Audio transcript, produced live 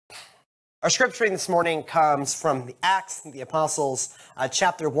Our scripture reading this morning comes from the Acts of the Apostles,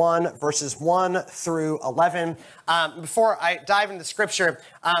 chapter 1, verses 1 through 11. Before I dive into scripture,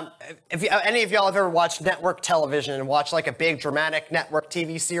 if any of y'all have ever watched network television and watched like a big dramatic network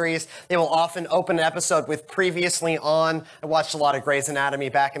TV series, they will often open an episode with previously on. I watched a lot of Grey's Anatomy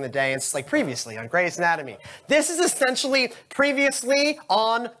back in the day, and it's like previously on Grey's Anatomy. This is essentially previously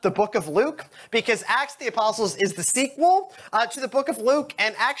on the book of Luke, because Acts of the Apostles is the sequel to the book of Luke,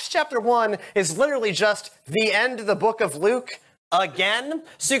 and Acts chapter 1 is literally just the end of the book of Luke again.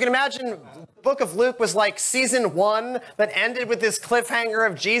 So you can imagine the book of Luke was like season 1 that ended with this cliffhanger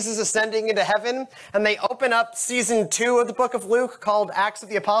of Jesus ascending into heaven. And they open up season 2 of the book of Luke called Acts of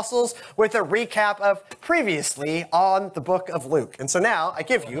the Apostles with a recap of previously on the book of Luke. And so now I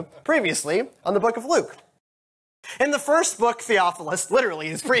give you previously on the book of Luke. In the first book, Theophilus, literally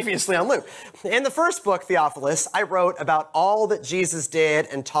is previously on Luke. In the first book, Theophilus, I wrote about all that Jesus did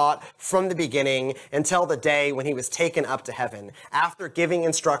and taught from the beginning until the day when he was taken up to heaven, after giving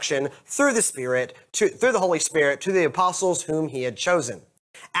instruction through the Holy Spirit to the apostles whom he had chosen.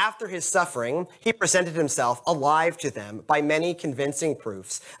 After his suffering, he presented himself alive to them by many convincing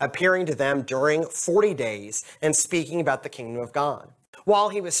proofs, appearing to them during 40 days and speaking about the kingdom of God. While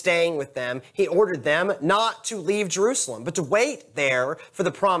he was staying with them, he ordered them not to leave Jerusalem, but to wait there for the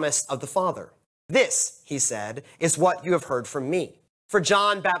promise of the Father. This, he said, is what you have heard from me. For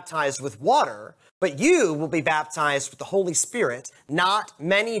John baptized with water, but you will be baptized with the Holy Spirit not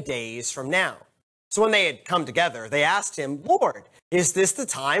many days from now. So when they had come together, they asked him, Lord, is this the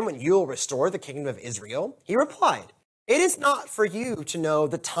time when you will restore the kingdom of Israel? He replied, it is not for you to know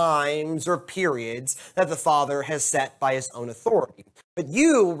the times or periods that the Father has set by his own authority. But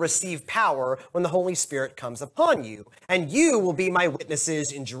you will receive power when the Holy Spirit comes upon you, and you will be my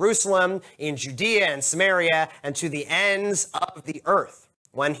witnesses in Jerusalem, in Judea and Samaria, and to the ends of the earth.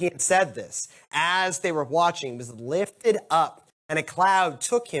 When he had said this, as they were watching, he was lifted up, and a cloud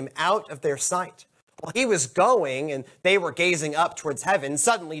took him out of their sight. While he was going, and they were gazing up towards heaven,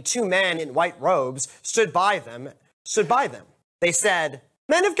 suddenly 2 men in white robes stood by them. They said,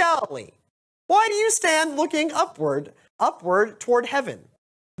 Men of Galilee, why do you stand looking upward toward heaven?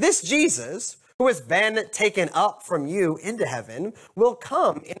 This Jesus, who has been taken up from you into heaven, will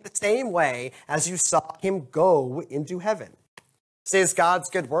come in the same way as you saw him go into heaven. This is God's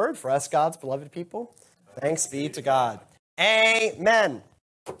good word for us, God's beloved people. Thanks be to God. Amen.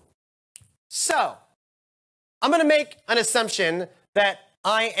 So, I'm going to make an assumption that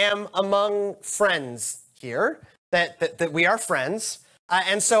I am among friends here, that we are friends.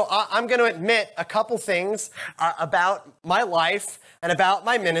 And so I'm going to admit a couple things about my life and about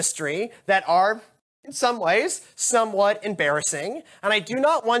my ministry that are, in some ways, somewhat embarrassing. And I do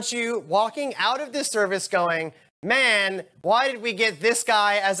not want you walking out of this service going, man, why did we get this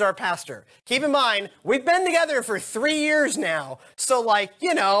guy as our pastor? Keep in mind, we've been together for 3 years now. So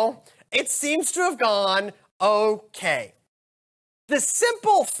it seems to have gone okay. The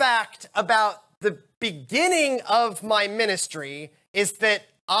simple fact about the beginning of my ministry is that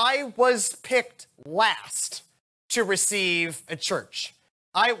I was picked last to receive a church.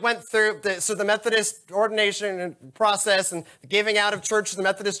 I went through the Methodist ordination process and the giving out of church to the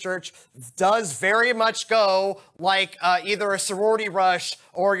Methodist Church does very much go like either a sorority rush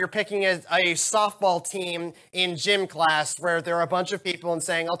or you're picking a softball team in gym class where there are a bunch of people and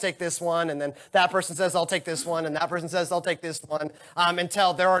saying, I'll take this one, and then that person says, I'll take this one, and that person says, I'll take this one,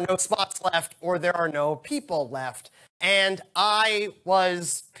 until there are no spots left or there are no people left. And I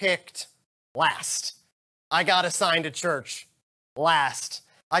was picked last. I got assigned a church last.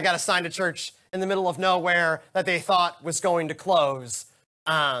 I got assigned a church in the middle of nowhere that they thought was going to close.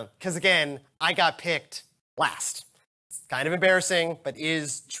 Because again, I got picked last. It's kind of embarrassing, but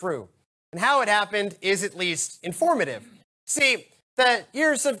is true. And how it happened is at least informative. See, the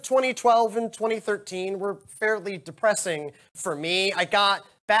years of 2012 and 2013 were fairly depressing for me. I got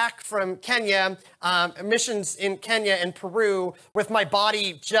back from Kenya, missions in Kenya and Peru, with my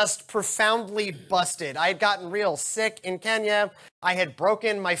body just profoundly busted. I had gotten real sick in Kenya. I had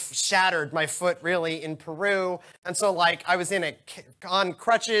shattered my foot really in Peru. And so I was on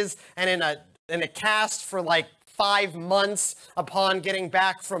crutches and in a cast for 5 months upon getting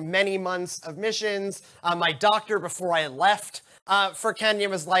back from many months of missions. My doctor, before I left for Kenya,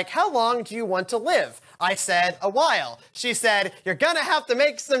 was like, how long do you want to live? I said, a while. She said, you're gonna have to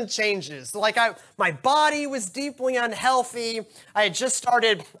make some changes. My body was deeply unhealthy. I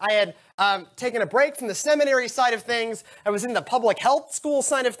had taken a break from the seminary side of things. I was in the public health school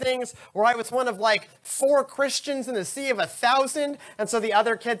side of things, where I was one of 4 Christians in a sea of 1,000. And so the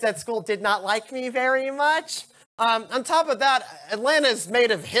other kids at school did not like me very much. On top of that, Atlanta is made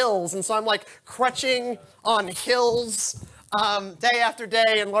of hills, and so I'm like crutching on hills day after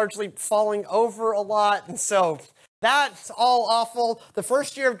day and largely falling over a lot, and so that's all awful. The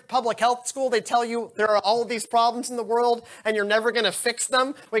first year of public health school, they tell you there are all of these problems in the world and you're never going to fix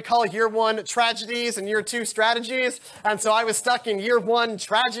them. We call year one tragedies and year two strategies. And so I was stuck in year one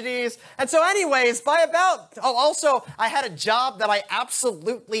tragedies. And so anyways, also I had a job that I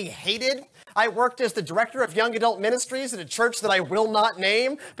absolutely hated. I worked as the director of young adult ministries at a church that I will not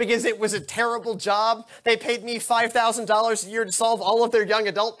name because it was a terrible job. They paid me $5,000 a year to solve all of their young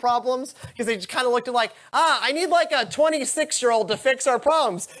adult problems because they just kind of looked at like, I need like a 26-year-old to fix our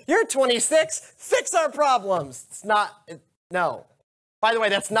problems. You're 26, fix our problems. No. By the way,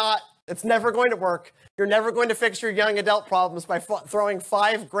 it's never going to work. You're never going to fix your young adult problems by throwing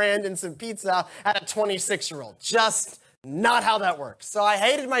 $5,000 and some pizza at a 26-year-old. Just not how that works. So I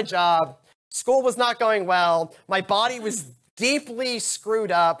hated my job. School was not going well. My body was deeply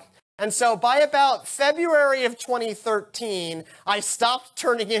screwed up. And so by about February of 2013, I stopped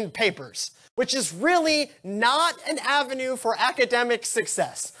turning in papers, which is really not an avenue for academic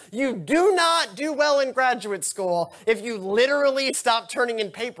success. You do not do well in graduate school if you literally stop turning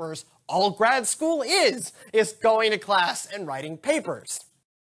in papers. All grad school is going to class and writing papers.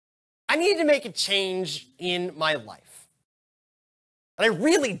 I needed to make a change in my life. And I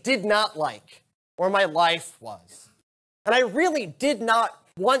really did not like where my life was. And I really did not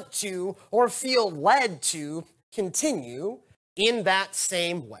want to or feel led to continue in that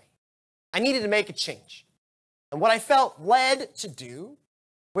same way. I needed to make a change. And what I felt led to do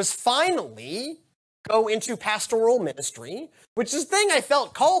was finally go into pastoral ministry, which is the thing I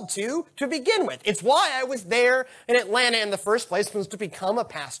felt called to begin with. It's why I was there in Atlanta in the first place, was to become a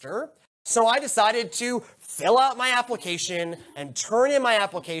pastor. So I decided to fill out my application and turn in my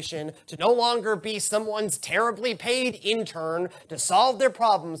application to no longer be someone's terribly paid intern to solve their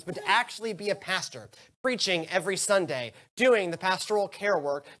problems, but to actually be a pastor, preaching every Sunday, doing the pastoral care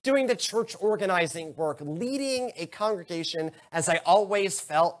work, doing the church organizing work, leading a congregation as I always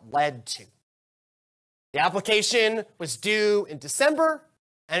felt led to. The application was due in December,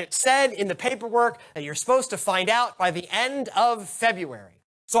 and it said in the paperwork that you're supposed to find out by the end of February.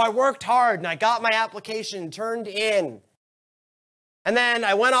 So I worked hard and I got my application turned in. And then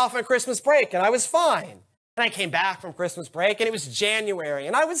I went off on Christmas break and I was fine. And I came back from Christmas break and it was January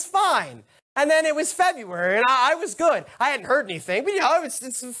and I was fine. And then it was February and I was good. I hadn't heard anything, but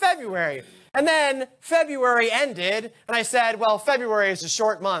it's February. And then February ended and I said, well, February is a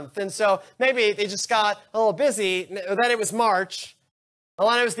short month. And so maybe they just got a little busy. Then it was March. And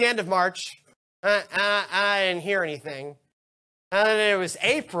then it was the end of March. I didn't hear anything. And then it was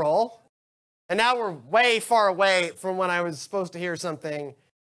April, and now we're way far away from when I was supposed to hear something,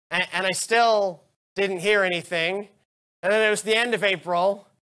 and I still didn't hear anything. And then it was the end of April,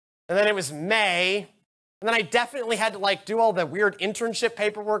 and then it was May, and then I definitely had to do all the weird internship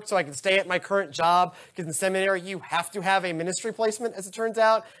paperwork so I could stay at my current job, because in seminary you have to have a ministry placement, as it turns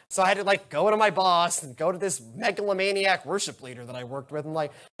out. So I had to go to my boss and go to this megalomaniac worship leader that I worked with and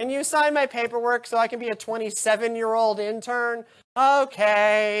can you sign my paperwork so I can be a 27-year-old intern?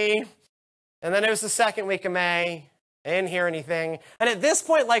 Okay. And then it was the second week of May. I didn't hear anything. And at this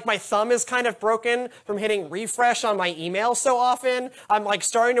point, my thumb is kind of broken from hitting refresh on my email so often. I'm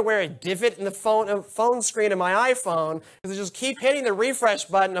starting to wear a divot in the phone screen of my iPhone because I just keep hitting the refresh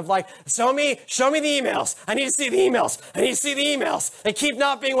button of show me the emails. I need to see the emails. I need to see the emails. They keep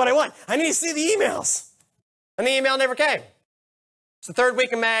not being what I want. I need to see the emails. And the email never came. It's the third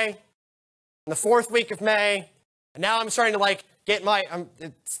week of May and the fourth week of May. And now I'm starting to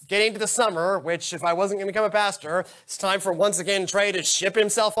it's getting to the summer, which if I wasn't going to become a pastor, it's time for once again Trey to ship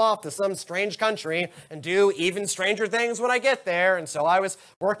himself off to some strange country and do even stranger things when I get there. And so I was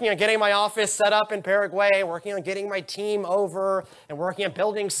working on getting my office set up in Paraguay, working on getting my team over, and working on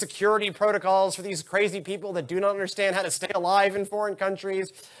building security protocols for these crazy people that do not understand how to stay alive in foreign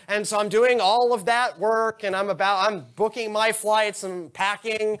countries. And so I'm doing all of that work, and I'm booking my flights, I'm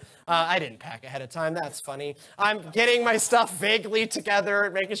packing. I didn't pack ahead of time. That's funny. I'm getting my stuff vaguely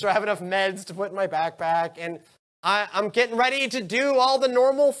together, making sure I have enough meds to put in my backpack, and I'm getting ready to do all the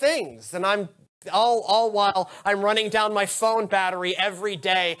normal things. And I'm all while I'm running down my phone battery every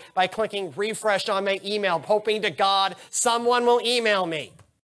day by clicking refresh on my email, hoping to God someone will email me.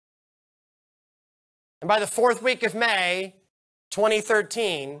 And by the fourth week of May,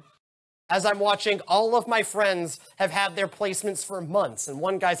 2013, as I'm watching all of my friends have had their placements for months, and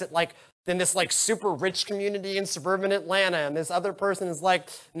one guy's at in this like super rich community in suburban Atlanta, and this other person is like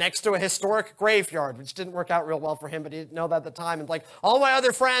next to a historic graveyard, which didn't work out real well for him, but he didn't know that at the time. And like all my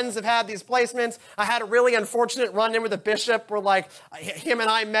other friends have had these placements. I had a really unfortunate run-in with a bishop where like him and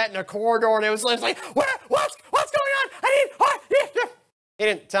I met in a corridor, and it was like, what's going on? He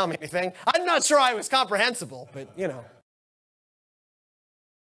didn't tell me anything. I'm not sure I was comprehensible, but you know.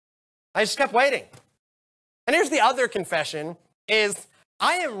 I just kept waiting. And here's the other confession is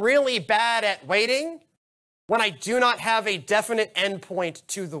I am really bad at waiting when I do not have a definite endpoint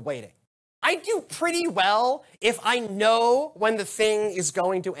to the waiting. I do pretty well if I know when the thing is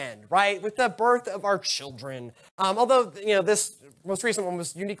going to end, right? With the birth of our children. Although, you know, this most recent one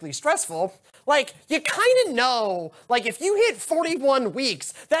was uniquely stressful. Like, you kind of know, like, if you hit 41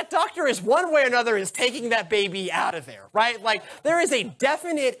 weeks, that doctor is one way or another is taking that baby out of there, right? Like, there is a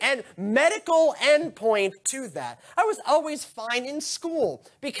definite and medical endpoint to that. I was always fine in school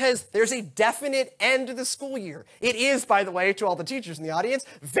because there's a definite end to the school year. It is, by the way, to all the teachers in the audience,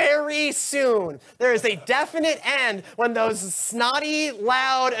 very soon. There is a definite end when those snotty,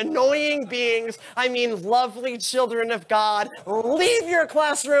 loud, annoying beings, I mean lovely children of God, leave your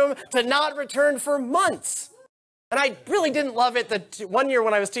classroom to not return for months. And I really didn't love it that 1 year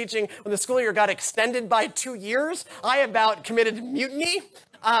when I was teaching, when the school year got extended by 2 years, I about committed mutiny.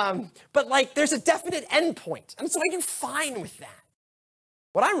 But like, there's a definite endpoint. And so I do fine with that.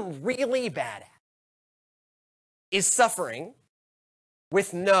 What I'm really bad at is suffering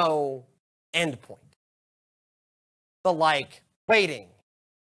with no endpoint. The like, waiting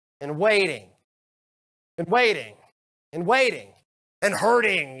and waiting and waiting and waiting and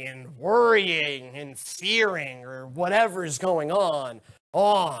hurting and worrying and fearing or whatever's going on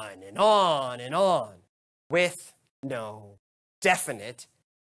and on and on with no definite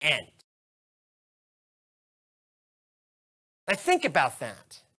end. I think about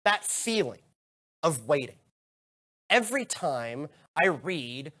that feeling of waiting every time I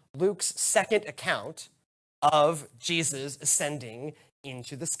read Luke's second account of Jesus ascending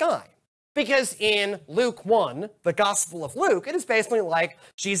into the sky. Because in Luke 1, the Gospel of Luke, it is basically like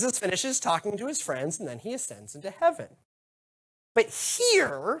Jesus finishes talking to his friends and then he ascends into heaven. But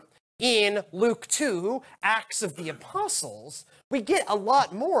here in Luke 2, Acts of the Apostles, we get a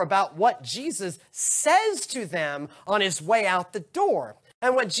lot more about what Jesus says to them on his way out the door.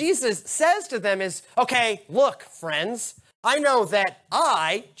 And what Jesus says to them is, okay, look, friends, I know that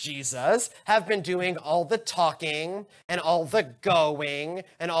I, Jesus, have been doing all the talking and all the going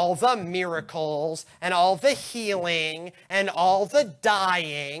and all the miracles and all the healing and all the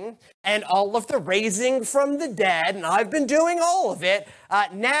dying and all of the raising from the dead, and I've been doing all of it.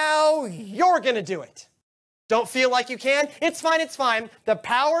 Now you're going to do it. Don't feel like you can? It's fine, it's fine. The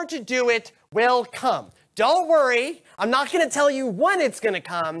power to do it will come. Don't worry, I'm not going to tell you when it's going to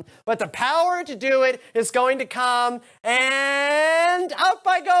come, but the power to do it is going to come, and up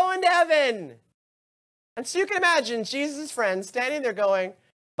I go into heaven. And so you can imagine Jesus' friends standing there going,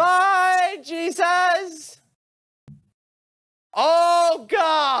 bye, Jesus. Oh,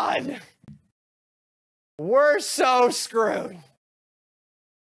 God. We're so screwed.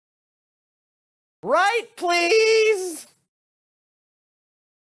 Right, please?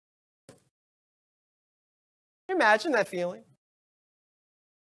 Imagine that feeling.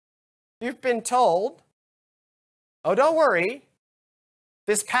 You've been told, oh, don't worry,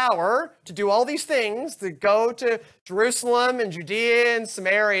 this power to do all these things, to go to Jerusalem and Judea and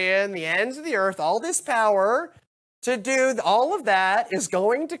Samaria and the ends of the earth, all this power to do all of that is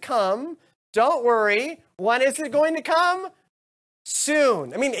going to come. Don't worry. When is it going to come?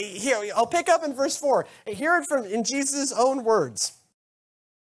 Soon. I mean, here, I'll pick up in verse 4. Hear it from in Jesus' own words.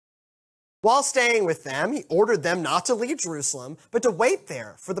 While staying with them, he ordered them not to leave Jerusalem, but to wait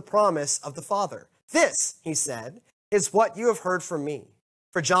there for the promise of the Father. This, he said, is what you have heard from me.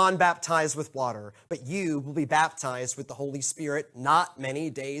 For John baptized with water, but you will be baptized with the Holy Spirit not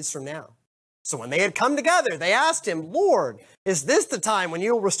many days from now. So when they had come together, they asked him, Lord, is this the time when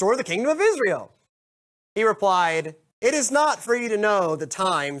you will restore the kingdom of Israel? He replied, it is not for you to know the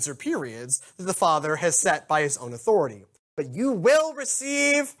times or periods that the Father has set by his own authority, but you will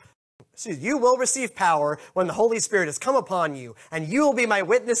receive power when the Holy Spirit has come upon you, and you will be my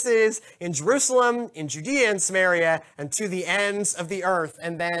witnesses in Jerusalem, in Judea and Samaria, and to the ends of the earth.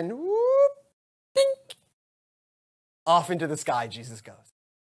 And then, whoop, dink, off into the sky Jesus goes.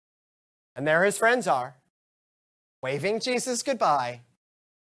 And there his friends are, waving Jesus goodbye,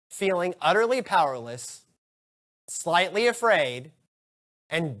 feeling utterly powerless, slightly afraid,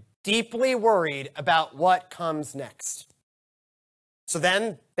 and deeply worried about what comes next. So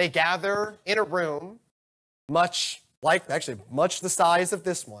then they gather in a room, much the size of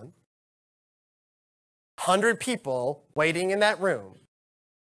this one, 100 people waiting in that room,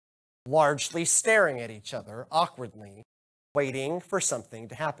 largely staring at each other awkwardly, waiting for something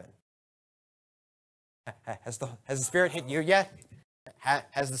to happen. Has the Spirit hit you yet?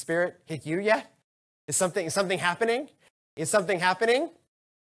 Has the Spirit hit you yet? Is something happening? Is something happening?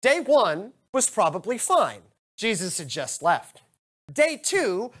 Day 1 was probably fine. Jesus had just left. Day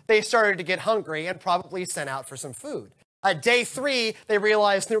 2, they started to get hungry and probably sent out for some food. Day 3, they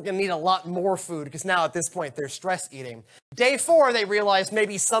realized they were going to need a lot more food because now at this point they're stress eating. Day 4, they realized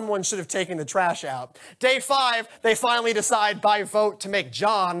maybe someone should have taken the trash out. Day 5, they finally decide by vote to make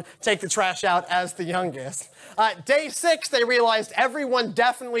John take the trash out as the youngest. Day 6, they realized everyone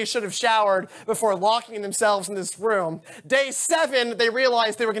definitely should have showered before locking themselves in this room. Day 7, they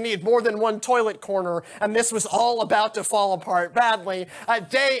realized they were going to need more than one toilet corner, and this was all about to fall apart badly.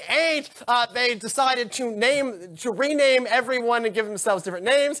 Day 8, they decided to rename everyone and give themselves different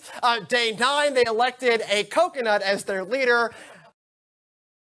names. Day 9, they elected a coconut as their leader.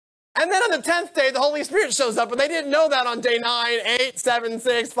 And then on the 10th day, the Holy Spirit shows up, and they didn't know that on day 9, 8, 7,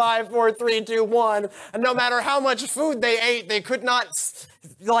 6, 5, 4, 3, 2, 1. And no matter how much food they ate, they could not,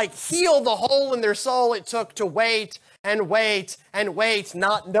 heal the hole in their soul it took to wait and wait and wait,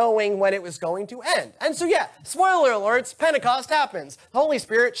 not knowing when it was going to end. And so, yeah, spoiler alerts, Pentecost happens. The Holy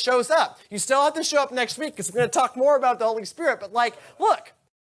Spirit shows up. You still have to show up next week, because we're going to talk more about the Holy Spirit. But, look,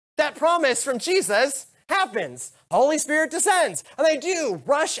 that promise from Jesus happens. The Holy Spirit descends, and they do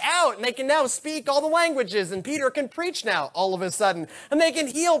rush out, and they can now speak all the languages, and Peter can preach now all of a sudden, and they can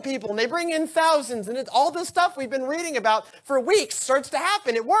heal people, and they bring in thousands, and all the stuff we've been reading about for weeks starts to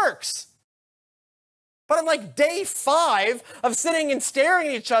happen. It works. But on day 5 of sitting and staring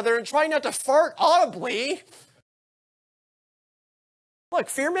at each other and trying not to fart audibly, look,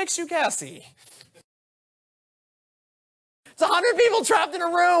 fear makes you gassy. It's 100 people trapped in a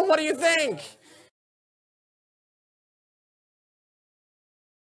room. What do you think?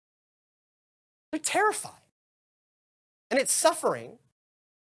 They're terrified. And it's suffering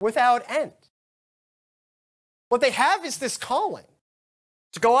without end. What they have is this calling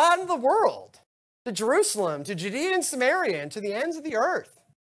to go out into the world, to Jerusalem, to Judea and Samaria, and to the ends of the earth.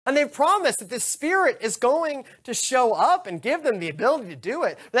 And they've promised that this Spirit is going to show up and give them the ability to do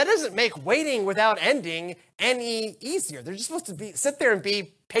it. That doesn't make waiting without ending any easier. They're just supposed to sit there and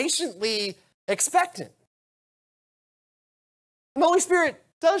be patiently expectant. And the Holy Spirit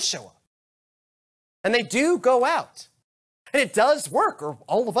does show up. And they do go out. And it does work, or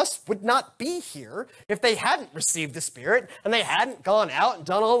all of us would not be here if they hadn't received the Spirit and they hadn't gone out and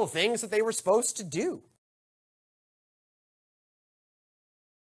done all the things that they were supposed to do.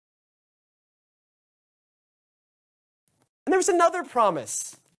 And there's another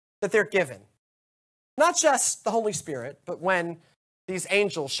promise that they're given. Not just the Holy Spirit, but when these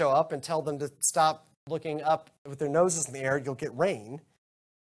angels show up and tell them to stop looking up with their noses in the air, you'll get rain.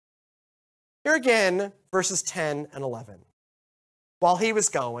 Here again, verses 10 and 11. While he was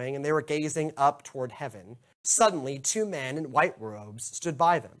going and they were gazing up toward heaven, suddenly 2 men in white robes stood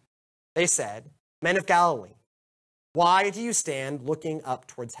by them. They said, "Men of Galilee, why do you stand looking up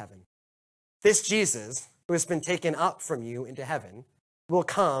towards heaven? This Jesus, who has been taken up from you into heaven, will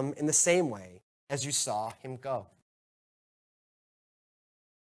come in the same way as you saw him go."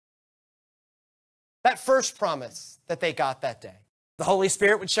 That first promise that they got that day, the Holy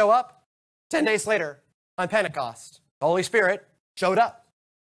Spirit would show up. 10 days later, on Pentecost, the Holy Spirit showed up.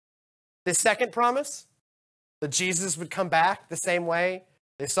 This second promise, that Jesus would come back the same way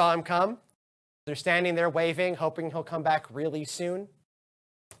they saw him come. They're standing there waving, hoping he'll come back really soon.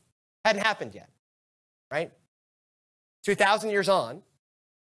 Hadn't happened yet, right? 2,000 years on,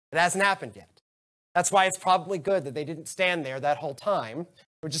 it hasn't happened yet. That's why it's probably good that they didn't stand there that whole time.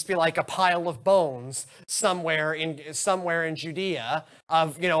 It would just be like a pile of bones somewhere in Judea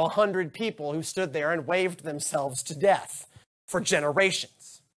of, 100 people who stood there and waved themselves to death for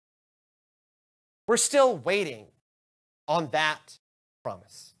generations. We're still waiting on that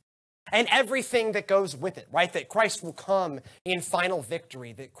promise. And everything that goes with it, right? That Christ will come in final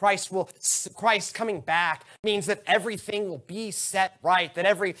victory, that Christ coming back means that everything will be set right, that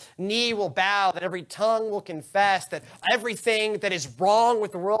every knee will bow, that every tongue will confess, that everything that is wrong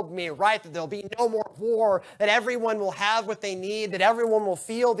with the world will be right, that there'll be no more war, that everyone will have what they need, that everyone will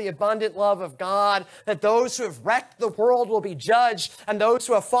feel the abundant love of God, that those who have wrecked the world will be judged, and those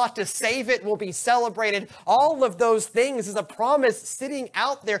who have fought to save it will be celebrated. All of those things is a promise sitting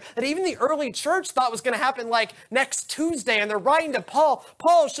out there that even the early church thought was going to happen next Tuesday. And they're writing to Paul,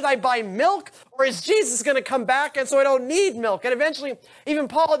 should I buy milk, or is Jesus going to come back and so I don't need milk? And eventually even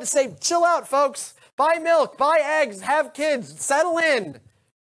Paul had to say, chill out, folks, buy milk, buy eggs, have kids, settle in.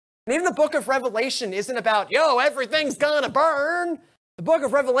 And even the book of Revelation isn't about, yo, everything's gonna burn. The book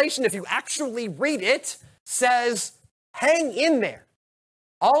of Revelation, if you actually read it, says, hang in there.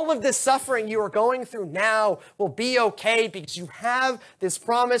 All of this suffering you are going through now will be okay because you have this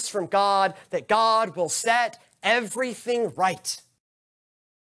promise from God that God will set everything right.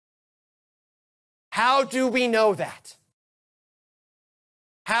 How do we know that?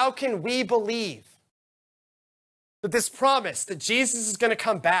 How can we believe that this promise that Jesus is going to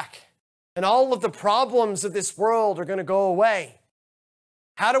come back and all of the problems of this world are going to go away?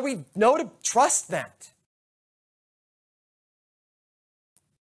 How do we know to trust that?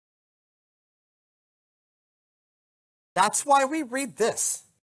 That's why we read this.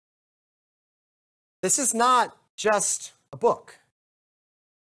 This is not just a book.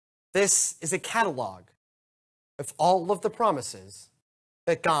 This is a catalog of all of the promises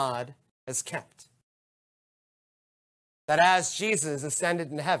that God has kept. That as Jesus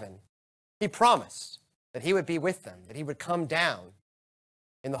ascended into heaven, he promised that he would be with them, that he would come down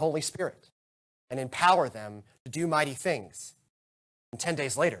in the Holy Spirit and empower them to do mighty things. And 10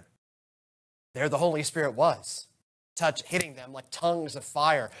 days later, there the Holy Spirit was, hitting them like tongues of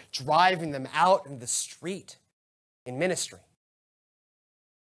fire, driving them out in the street in ministry.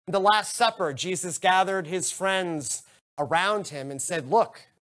 In the Last Supper, Jesus gathered his friends around him and said, look,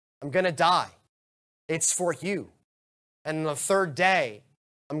 I'm going to die. It's for you. And on the third day,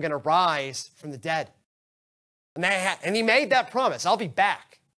 I'm going to rise from the dead. And he made that promise. I'll be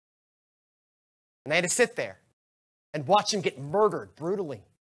back. And they had to sit there and watch him get murdered brutally.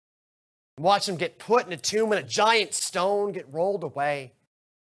 Watch him get put in a tomb and a giant stone get rolled away.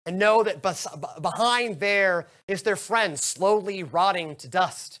 And know that behind there is their friend slowly rotting to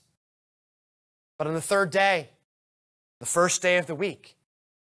dust. But on the third day, the first day of the week,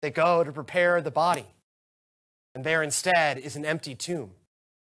 they go to prepare the body. And there instead is an empty tomb.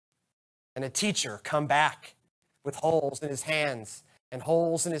 And a teacher come back with holes in his hands and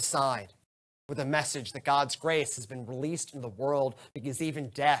holes in his side, with a message that God's grace has been released in the world because even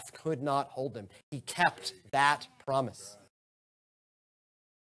death could not hold him. He kept that promise.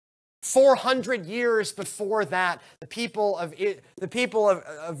 400 years before that, the people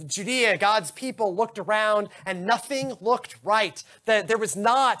of Judea, God's people, looked around and nothing looked right. There was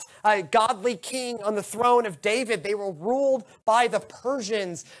not a godly king on the throne of David. They were ruled by the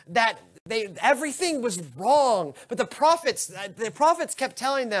Persians. Everything was wrong. But the prophets kept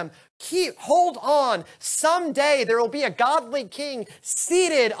telling them, hold on. Someday there will be a godly king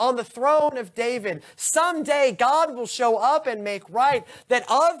seated on the throne of David. Someday God will show up and make right. That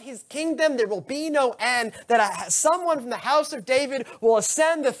of his kingdom there will be no end. That someone from the house of David will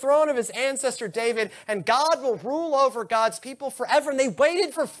ascend the throne of his ancestor David. And God will rule over God's people forever. And they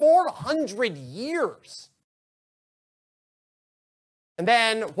waited for 400 years. And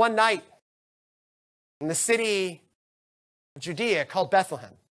then one night, in the city of Judea called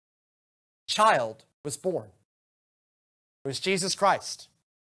Bethlehem, a child was born. It was Jesus Christ,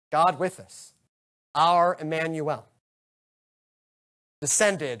 God with us, our Emmanuel,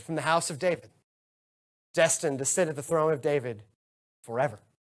 descended from the house of David, destined to sit at the throne of David forever.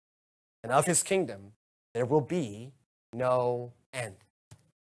 And of his kingdom, there will be no end.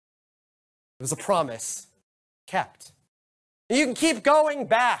 It was a promise kept. And you can keep going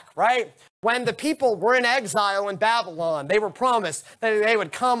back, right? When the people were in exile in Babylon, they were promised that they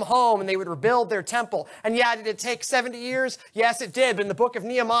would come home and they would rebuild their temple. And yeah, did it take 70 years? Yes, it did. But in the book of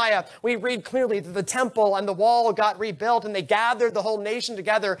Nehemiah, we read clearly that the temple and the wall got rebuilt and they gathered the whole nation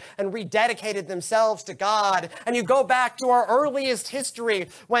together and rededicated themselves to God. And you go back to our earliest history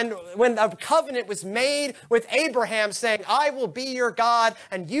when a covenant was made with Abraham saying, I will be your God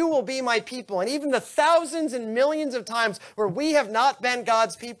and you will be my people. And even the thousands and millions of times where we have not been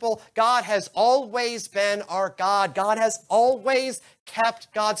God's people, God has always been our God. God has always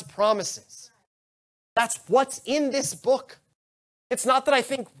kept God's promises. That's what's in this book. It's not that I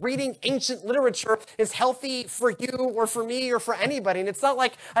think reading ancient literature is healthy for you or for me or for anybody. And it's not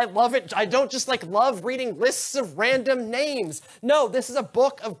like I love it. I don't just love reading lists of random names. No, this is a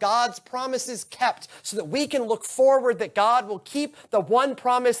book of God's promises kept so that we can look forward that God will keep the one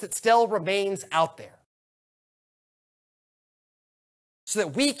promise that still remains out there. So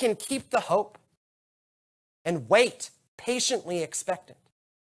that we can keep the hope and wait, patiently expectant.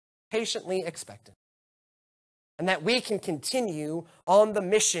 Patiently expectant. And that we can continue on the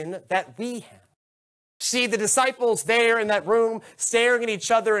mission that we have. See the disciples there in that room staring at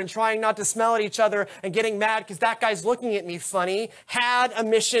each other and trying not to smell at each other and getting mad because that guy's looking at me funny, had a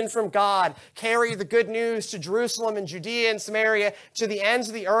mission from God. Carry the good news to Jerusalem and Judea and Samaria to the ends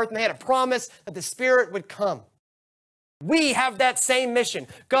of the earth. And they had a promise that the Spirit would come. We have that same mission.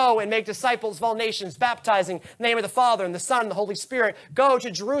 Go and make disciples of all nations, baptizing in the name of the Father and the Son and the Holy Spirit. Go to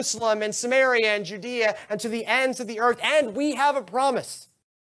Jerusalem and Samaria and Judea and to the ends of the earth. And we have a promise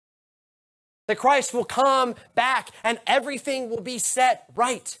that Christ will come back and everything will be set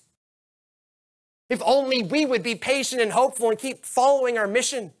right. If only we would be patient and hopeful and keep following our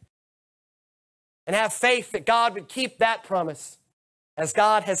mission and have faith that God would keep that promise as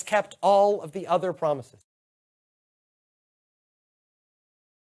God has kept all of the other promises.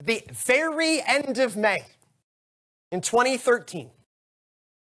 The very end of May in 2013, it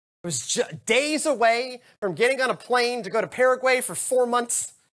was days away from getting on a plane to go to Paraguay for 4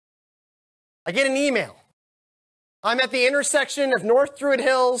 months. I get an email. I'm at the intersection of North Druid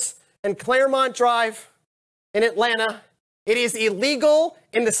Hills and Claremont Drive in Atlanta. It is illegal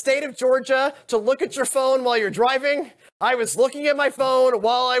in the state of Georgia to look at your phone while you're driving. I was looking at my phone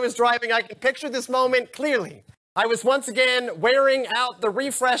while I was driving. I can picture this moment clearly. I was once again wearing out the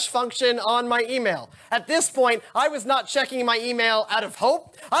refresh function on my email. At this point, I was not checking my email out of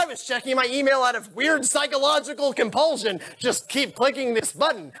hope. I was checking my email out of weird psychological compulsion. Just keep clicking this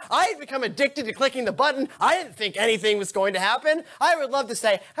button. I had become addicted to clicking the button. I didn't think anything was going to happen. I would love to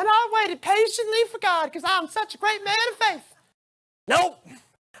say, and I waited patiently for God because I'm such a great man of faith. Nope.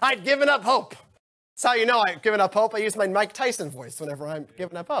 I'd given up hope. That's how you know I've given up hope. I use my Mike Tyson voice whenever I'm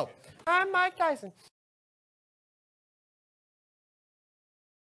giving up hope. I'm Mike Tyson.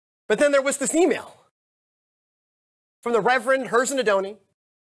 But then there was this email from the Reverend Herzen Adoni,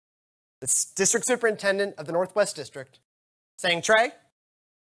 the district superintendent of the Northwest District, saying, Trey,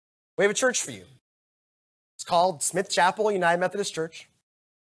 we have a church for you. It's called Smith Chapel United Methodist Church.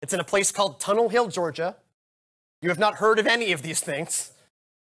 It's in a place called Tunnel Hill, Georgia. You have not heard of any of these things,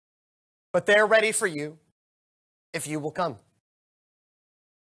 but they're ready for you if you will come.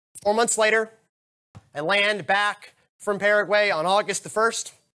 4 months later, I land back from Paraguay on August the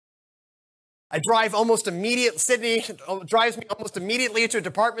 1st. I drive almost immediately, Sydney drives me almost immediately to a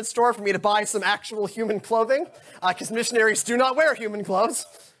department store for me to buy some actual human clothing, because missionaries do not wear human clothes.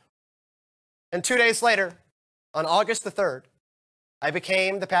 And 2 days later, on August the 3rd, I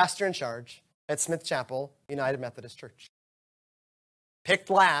became the pastor in charge at Smith Chapel United Methodist Church. Picked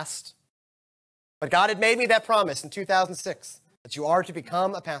last, but God had made me that promise in 2006, that you are to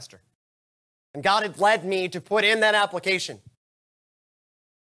become a pastor. And God had led me to put in that application.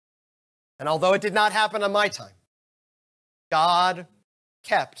 And although it did not happen on my time, God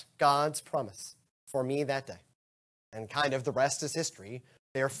kept God's promise for me that day. And kind of the rest is history.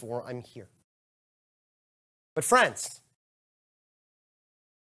 Therefore, I'm here. But friends,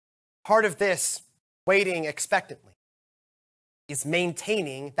 part of this waiting expectantly is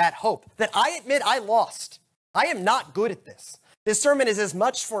maintaining that hope that I admit I lost. I am not good at this. This sermon is as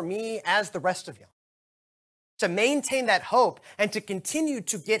much for me as the rest of you. To maintain that hope and to continue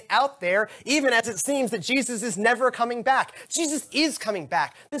to get out there, even as it seems that Jesus is never coming back. Jesus is coming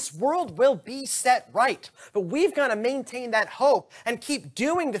back. This world will be set right. But we've got to maintain that hope and keep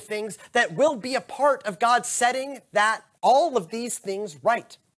doing the things that will be a part of God setting that all of these things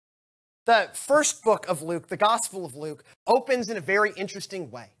right. The first book of Luke, the Gospel of Luke, opens in a very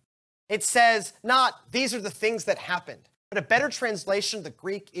interesting way. It says, not, these are the things that happened, but a better translation of the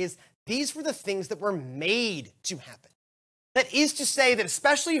Greek is, these were the things that were made to happen. That is to say that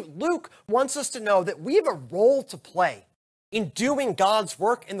especially Luke wants us to know that we have a role to play in doing God's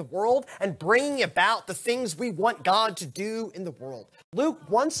work in the world and bringing about the things we want God to do in the world. Luke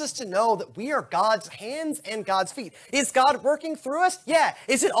wants us to know that we are God's hands and God's feet. Is God working through us? Yeah.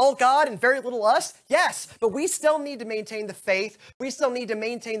 Is it all God and very little us? Yes. But we still need to maintain the faith. We still need to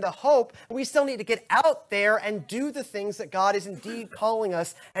maintain the hope. And we still need to get out there and do the things that God is indeed calling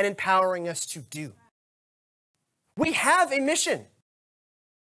us and empowering us to do. We have a mission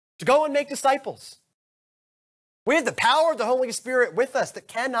to go and make disciples. We have the power of the Holy Spirit with us that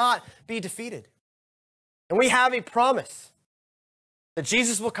cannot be defeated. And we have a promise that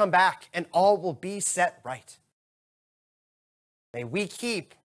Jesus will come back and all will be set right. May we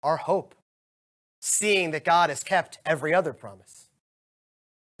keep our hope, seeing that God has kept every other promise.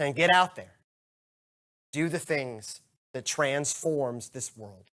 And get out there. Do the things that transforms this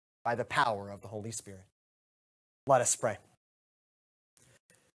world by the power of the Holy Spirit. Let us pray.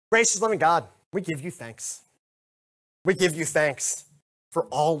 Gracious loving God, we give you thanks. We give you thanks for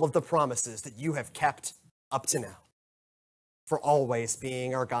all of the promises that you have kept up to now, for always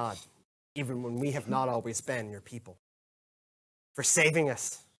being our God, even when we have not always been your people, for saving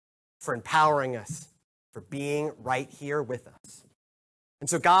us, for empowering us, for being right here with us. And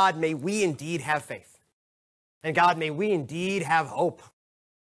so, God, may we indeed have faith. And God, may we indeed have hope.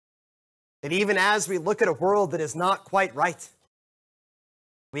 That even as we look at a world that is not quite right,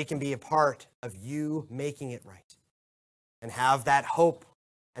 we can be a part of you making it right and have that hope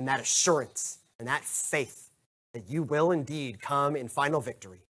and that assurance and that faith that you will indeed come in final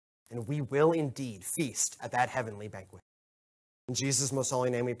victory and we will indeed feast at that heavenly banquet. In Jesus' most holy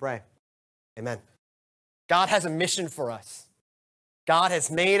name we pray. Amen. God has a mission for us. God has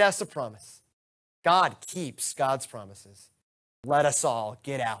made us a promise. God keeps God's promises. Let us all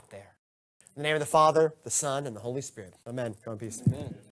get out there. In the name of the Father, the Son, and the Holy Spirit. Amen. Go in peace. Amen.